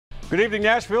Good evening,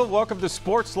 Nashville. Welcome to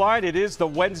SportsLine. It is the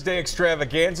Wednesday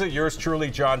extravaganza. Yours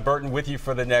truly, John Burton, with you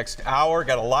for the next hour.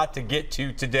 Got a lot to get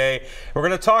to today. We're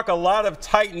going to talk a lot of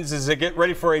Titans as they get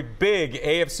ready for a big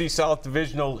AFC South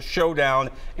Divisional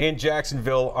showdown in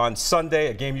Jacksonville on Sunday,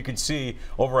 a game you can see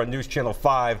over on NewsChannel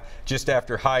 5 just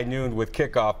after high noon with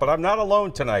kickoff. But I'm not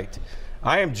alone tonight.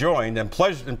 I am joined and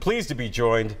pleased to be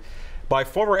joined by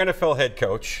former NFL head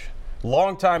coach,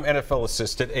 longtime NFL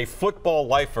assistant, a football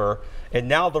lifer, and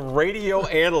now the radio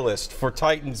analyst for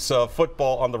Titans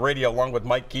football on the radio, along with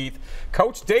Mike Keith.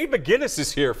 Coach Dave McGinnis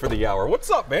is here for the hour.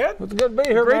 What's up, man? It's good to be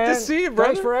here, man. Great to see you, brother.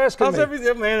 Thanks for asking me. How's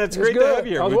everything, man? It's great to have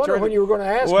you here. I was wondering when you were going to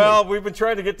ask me. Well, we've been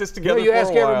trying to get this together you for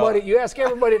a while. You ask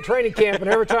everybody at training camp, and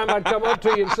every time I'd come up to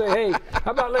you and say, hey,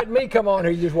 how about letting me come on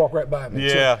here? You just walk right by me.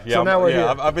 Yeah, so now we're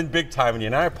here. I've been big timing you,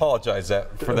 and I apologize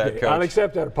for that, Coach. I'll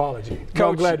accept that apology. Coach,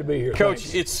 I'm glad to be here. Coach,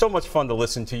 Thanks. It's so much fun to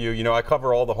listen to you. You know, I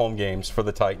cover all the home games for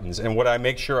the Titans, and what I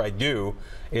make sure I do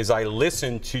is I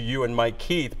listen to you and Mike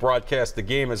Keith broadcast the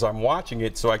game as I'm watching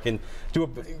it, so I can do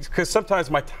it, because sometimes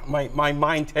my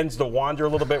mind tends to wander a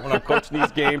little bit when I'm coaching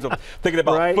these games. I'm thinking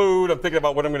about food, I'm thinking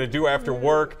about what I'm going to do after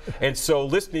work, and so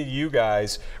listening to you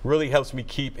guys really helps me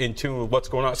keep in tune with what's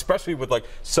going on, especially with like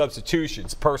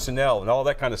substitutions, personnel, and all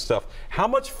that kind of stuff. How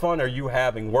much fun are you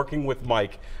having working with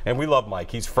Mike? And we love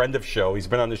Mike. He's a friend of show. He's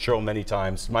been on the show many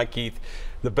times. Mike Keith,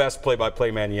 the best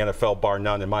play-by-play man in the NFL, bar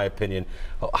none, in my opinion.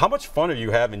 How much fun are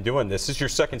you having doing this? This is your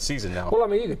second season now. Well, I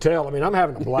mean, you can tell. I mean, I'm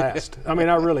having a blast. I mean,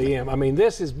 I really am. I mean,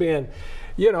 this has been,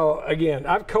 you know, again,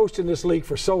 I've coached in this league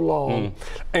for so long,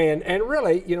 and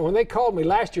really, you know, when they called me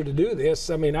last year to do this,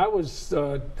 I mean, I was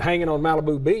hanging on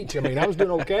Malibu Beach. I mean, I was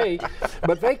doing okay,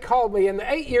 but they called me. In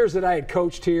the 8 years that I had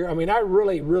coached here, I mean, I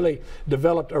really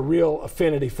developed a real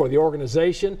affinity for the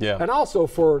organization and also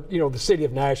for, you know, the city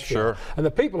of Nashville. Sure. And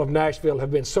the people of Nashville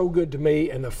have been so good to me,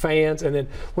 and the fans. And then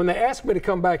when they asked me to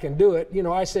come back and do it, you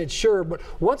know, I said sure. But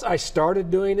once I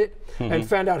started doing it and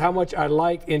found out how much I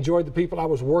enjoyed the people I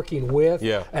was working with.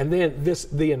 Yeah. And then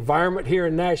the environment here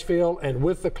in Nashville and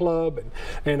with the club,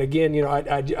 and again, you know,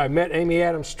 I met Amy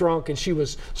Adams Strunk, and she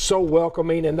was so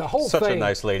welcoming, and the whole thing. Such a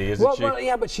nice lady, isn't she? Well,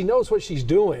 yeah, but she knows what she's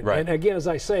doing. Right. And again, as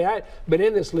I say, I've been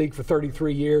in this league for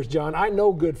 33 years, John. I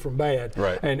know good from bad.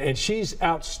 Right. And she's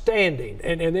outstanding.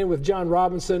 And then with John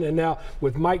Robinson, and now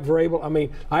with Mike Vrabel, I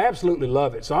mean, I absolutely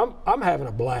love it. So I'm having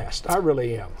a blast. I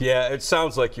really am. Yeah, it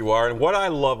sounds like you are. And what I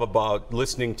love about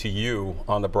listening to you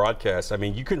on the broadcast, I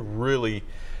mean, you can really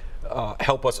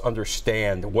help us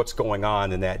understand what's going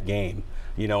on in that game,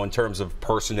 you know, in terms of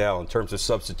personnel, in terms of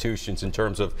substitutions, in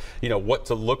terms of, you know, what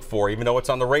to look for, even though it's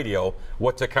on the radio,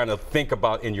 what to kind of think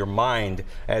about in your mind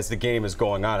as the game is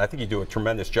going on. I think you do a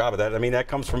tremendous job of that. I mean, that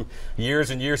comes from years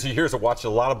and years and years of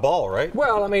watching a lot of ball, right?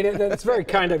 Well, I mean, that's very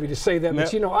kind of you to say that,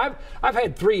 but, you know, I've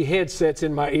had 3 headsets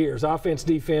in my ears, offense,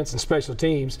 defense, and special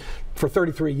teams, for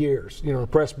 33 years, you know, in the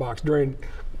press box during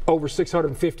over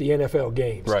 650 NFL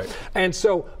games. Right. And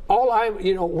so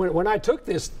you know, when I took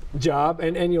this job,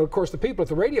 and you know, of course, the people at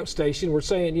the radio station were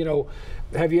saying, you know,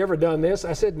 have you ever done this?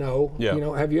 I said no. Yeah. You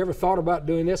know, have you ever thought about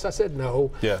doing this? I said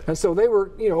no. Yeah. And so they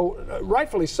were, you know,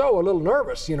 rightfully so, a little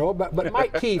nervous, you know, but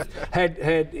Mike Keith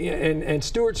and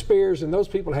Stuart Spears and those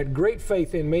people had great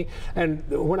faith in me. And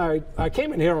when I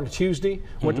came in here on a Tuesday,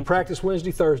 went to practice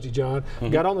Wednesday, Thursday, John,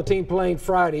 got on the team plane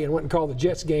Friday, and went and called the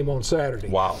Jets game on Saturday.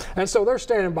 Wow. And so they're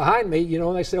standing behind me, you know,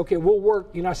 and they say, okay, we'll work.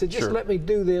 You know, I said, just let me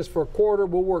do this for a quarter.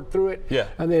 We'll work through it. Yeah.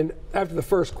 And then after the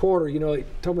first quarter, you know, they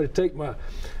told me to take my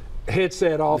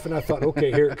headset off, and I thought,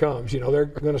 okay, here it comes. You know, they're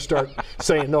going to start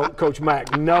saying, no, Coach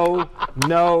Mack, no.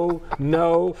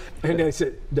 And they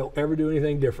said, don't ever do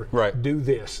anything different. Right. Do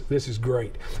this. This is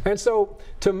great. And so,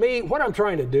 to me, what I'm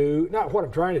trying to do, not what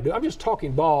I'm trying to do, I'm just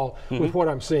talking ball with what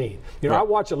I'm seeing. You know, I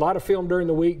watch a lot of film during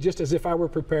the week, just as if I were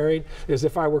preparing, as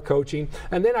if I were coaching.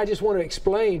 And then I just want to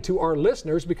explain to our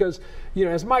listeners, because, you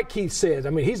know, as Mike Keith said, I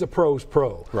mean, he's a pro's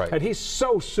pro. Right. And he's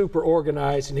so super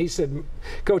organized. And he said,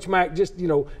 Coach Mack, just, you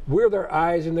know, we're their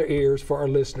eyes and their ears for our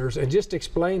listeners, and just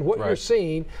explain what you're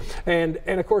seeing. And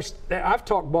of course, I've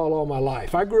talked ball all my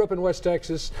life. I grew up in West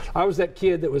Texas. I was that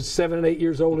kid that was 7 and 8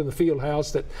 years old in the field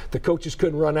house that the coaches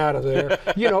couldn't run out of there.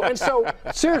 You know, and so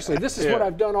seriously, this is what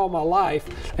I've done all my life,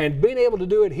 and being able to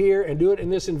do it here and do it in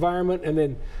this environment, and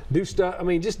then do stuff. I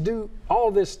mean, just do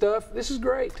all this stuff. This is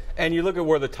great. And you look at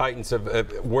where the Titans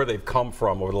where they've come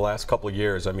from over the last couple of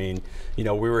years. I mean, you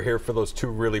know, we were here for those 2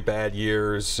 really bad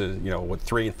years, you know, with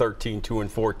 3-13,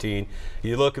 2-14.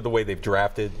 You look at the way they've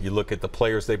drafted, you look at the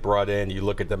players they brought in, you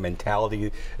look at the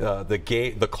mentality,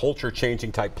 the culture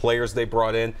changing type players they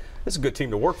brought in. this is a good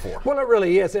team to work for. Well, it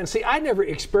really is. And see, I never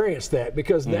experienced that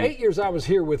because the 8 years I was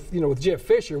here with, with Jeff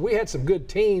Fisher, we had some good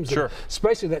teams, Sure.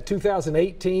 especially that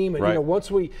 2008 team. And, right.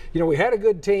 Once we had a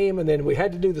good team, and then we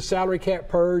had to do the salary cap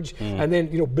purge, and then,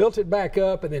 built it back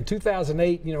up. And then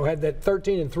 2008, had that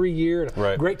 13-3 year, and a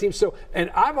right. great team. So, and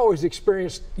I've always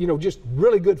experienced, just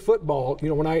really good football,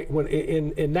 when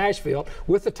in Nashville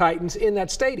with the Titans in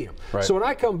that stadium. Right. So when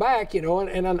I come back, and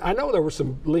I know there were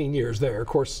some lean years there. Of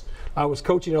course, I was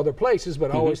coaching other places,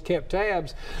 but I always kept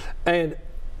tabs.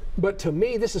 But to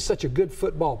me, this is such a good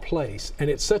football place, and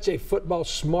it's such a football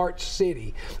smart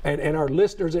city, and our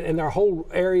listeners and our whole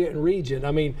area and region.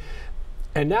 I mean,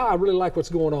 and now I really like what's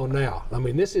going on now. I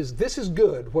mean, this is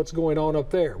good, what's going on up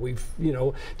there. We've,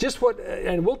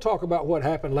 and we'll talk about what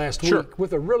happened last Sure. week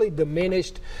with a really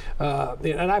diminished,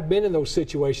 and I've been in those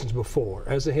situations before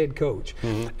as a head coach,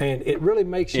 and it really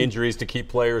makes you. Injuries to key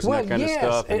players and that kind of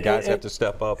stuff, and guys have to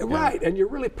step up. Right, and you're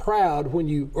really proud when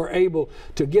you are able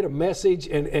to get a message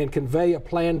and convey a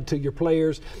plan to your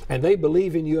players, and they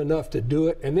believe in you enough to do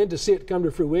it, and then to see it come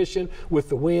to fruition with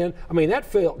the win. I mean, that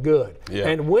felt good. Yeah.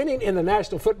 And winning in the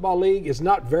National Football League is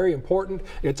not very important.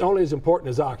 It's only as important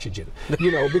as oxygen,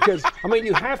 because, I mean,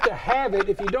 you have to have it.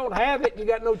 If you don't have it, you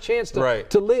got no chance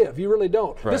to live. You really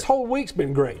don't. Right. This whole week's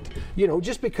been great,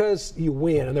 just because you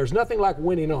win. And there's nothing like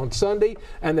winning on Sunday,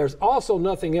 and there's also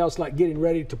nothing else like getting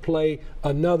ready to play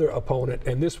another opponent,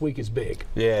 and this week is big.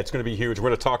 Yeah, it's going to be huge. We're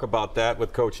going to talk about that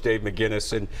with Coach Dave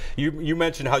McGinnis. And you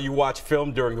mentioned how you watch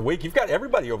film during the week. You've got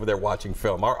everybody over there watching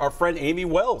film. Our friend Amy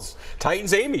Wells,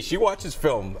 Titans Amy, she watches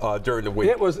film during the week.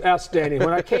 It was outstanding.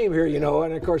 When I came here,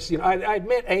 and of course, I'd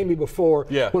met Amy before.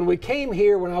 Yeah. When we came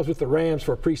here, when I was with the Rams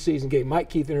for a preseason game, Mike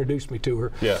Keith introduced me to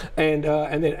her. Yeah. And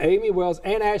then Amy Wells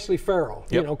and Ashley Farrell.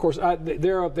 Yep. Of course,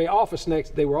 they're the office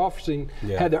next. They were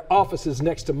had their offices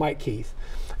next to Mike Keith.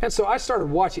 And so I started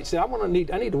watching. Said, I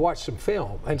need to watch some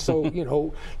film. And so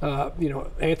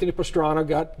Anthony Pastrana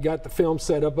got the film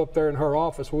set up there in her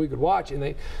office where we could watch. And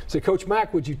they said, Coach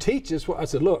Mack, would you teach us? I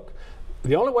said, look,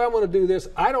 the only way I'm going to do this,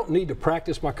 I don't need to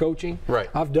practice my coaching. Right.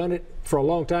 I've done it for a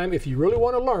long time. If you really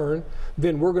want to learn,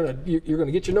 then you're going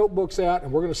to get your notebooks out,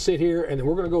 and we're going to sit here, and then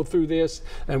we're going to go through this,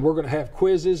 and we're going to have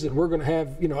quizzes, and we're going to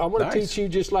have, I'm going to teach you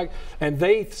just like, and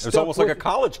they stuck it's almost like a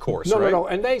college course, right? No,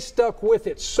 and they stuck with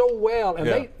it so well,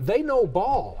 and they know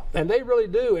ball, and they really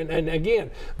do, and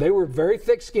again, they were very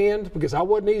thick-skinned because I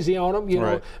wasn't easy on them,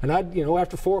 right. And I,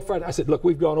 after 4 or 5, I said, look,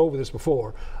 we've gone over this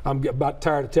before. I'm about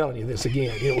tired of telling you this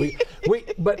again.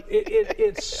 But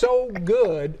it's so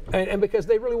good, and because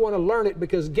they really want to learn it,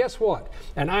 because guess what?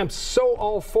 And I'm so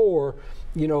all for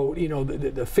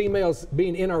the females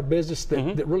being in our business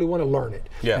that really want to learn it.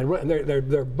 Yeah. And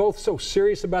they're both so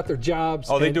serious about their jobs.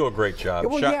 Oh, they do a great job.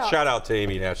 Well, Shout out to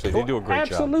Amy and Ashley. They do a great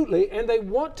job. Absolutely, and they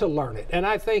want to learn it. And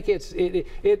I think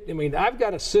I mean, I've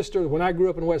got a sister, when I grew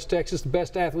up in West Texas, the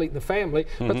best athlete in the family,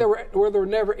 but there were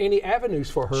never any avenues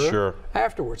for her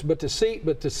afterwards. But to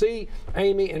see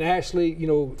Amy and Ashley,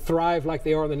 thrive like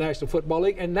they are in the National Football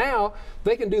League, and now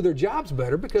they can do their jobs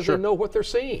better because they know what they're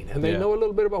seeing, and they know a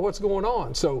little bit about what's going on.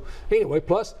 So anyway,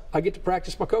 plus I get to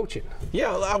practice my coaching.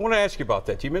 Yeah, I want to ask you about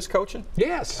that. Do you miss coaching?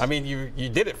 Yes. I mean, you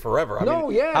did it forever.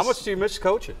 Yes. How much do you miss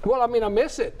coaching? Well, I mean, I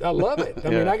miss it. I love it. I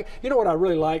mean, you know what I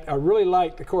really like? I really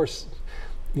liked, of course,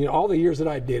 all the years that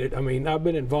I did it. I mean, I've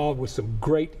been involved with some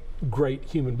great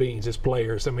human beings as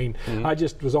players. I mean, I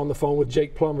just was on the phone with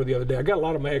Jake Plummer the other day. I got a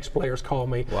lot of my ex-players call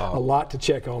me a lot to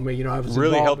check on me. I was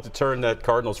really helped to turn that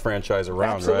Cardinals franchise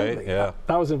around, Absolutely. Right? Yeah.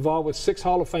 I was involved with 6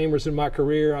 Hall of Famers in my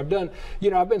career. I've done,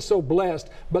 I've been so blessed.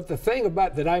 But the thing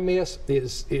about that I miss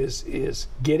is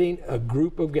getting a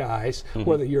group of guys,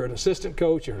 whether you're an assistant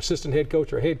coach or assistant head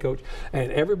coach or a head coach,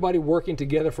 and everybody working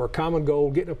together for a common goal,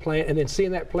 getting a plan, and then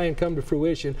seeing that plan come to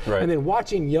fruition, and then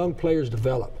watching young players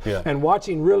develop, and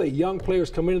watching really young players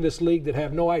come into this league that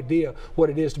have no idea what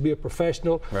it is to be a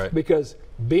professional, because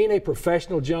being a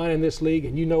professional, John, in this league,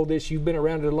 and you know this, you've been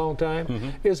around it a long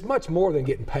time, is much more than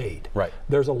getting paid. Right.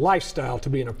 There's a lifestyle to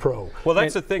being a pro. Well,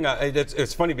 that's the thing.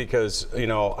 It's funny because,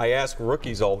 I ask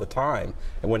rookies all the time,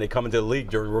 and when they come into the league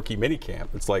during rookie minicamp,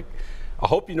 it's like, I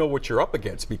hope you know what you're up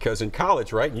against, because in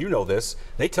college, right, and you know this,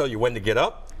 they tell you when to get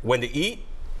up, when to eat,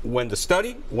 when to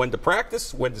study, when to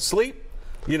practice, when to sleep.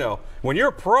 When you're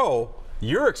a pro,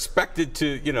 you're expected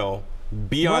to,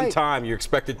 be on time. You're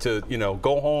expected to,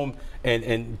 go home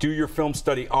and do your film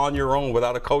study on your own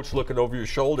without a coach looking over your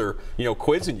shoulder,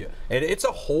 quizzing you. And it's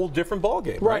a whole different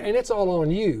ballgame. Right, and it's all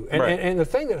on you. And the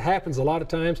thing that happens a lot of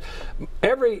times,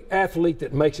 every athlete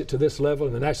that makes it to this level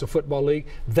in the National Football League,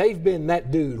 they've been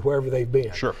that dude wherever they've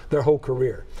been their whole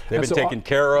career. They've been taken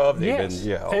care of. They've been,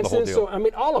 the whole deal. So, I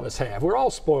mean, all of us have. We're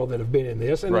all spoiled that have been in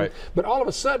this. And but all of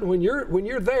a sudden, when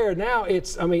you're there now,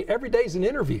 it's, I mean, every day's an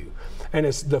interview. And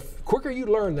it's the quicker you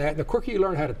learn that, the quicker you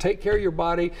learn how to take care of your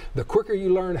body, the quicker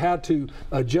you learn how to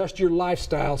adjust your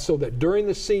lifestyle so that during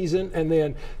the season and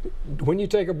then when you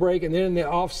take a break and then in the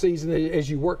off season as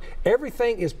you work,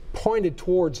 everything is pointed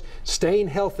towards staying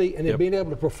healthy and then being able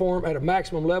to perform at a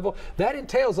maximum level. That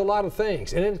entails a lot of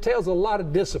things, and it entails a lot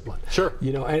of discipline. Sure.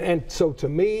 And so to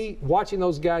me, watching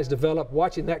those guys develop,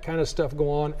 watching that kind of stuff go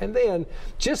on, and then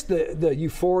just the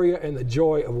euphoria and the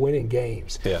joy of winning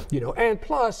games. And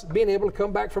plus being able to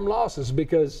come back from losses,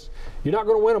 because you're not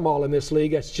going to win them all in this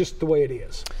league. That's just the way it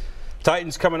is.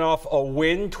 Titans coming off a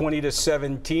win,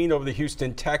 20-17 over the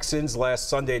Houston Texans last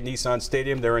Sunday at Nissan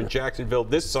Stadium. They're in Jacksonville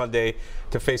this Sunday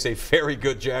to face a very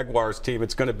good Jaguars team.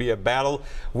 It's going to be a battle.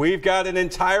 We've got an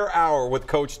entire hour with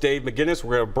Coach Dave McGinnis.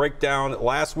 We're going to break down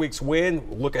last week's win,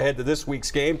 look ahead to this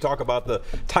week's game, talk about the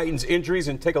Titans' injuries,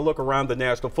 and take a look around the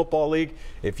National Football League.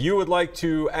 If you would like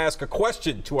to ask a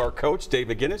question to our coach, Dave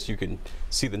McGinnis, you can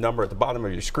see the number at the bottom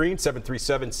of your screen,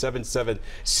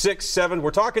 737-7767.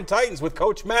 We're talking Titans with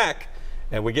Coach Mack.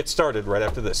 And we get started right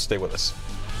after this. Stay with us.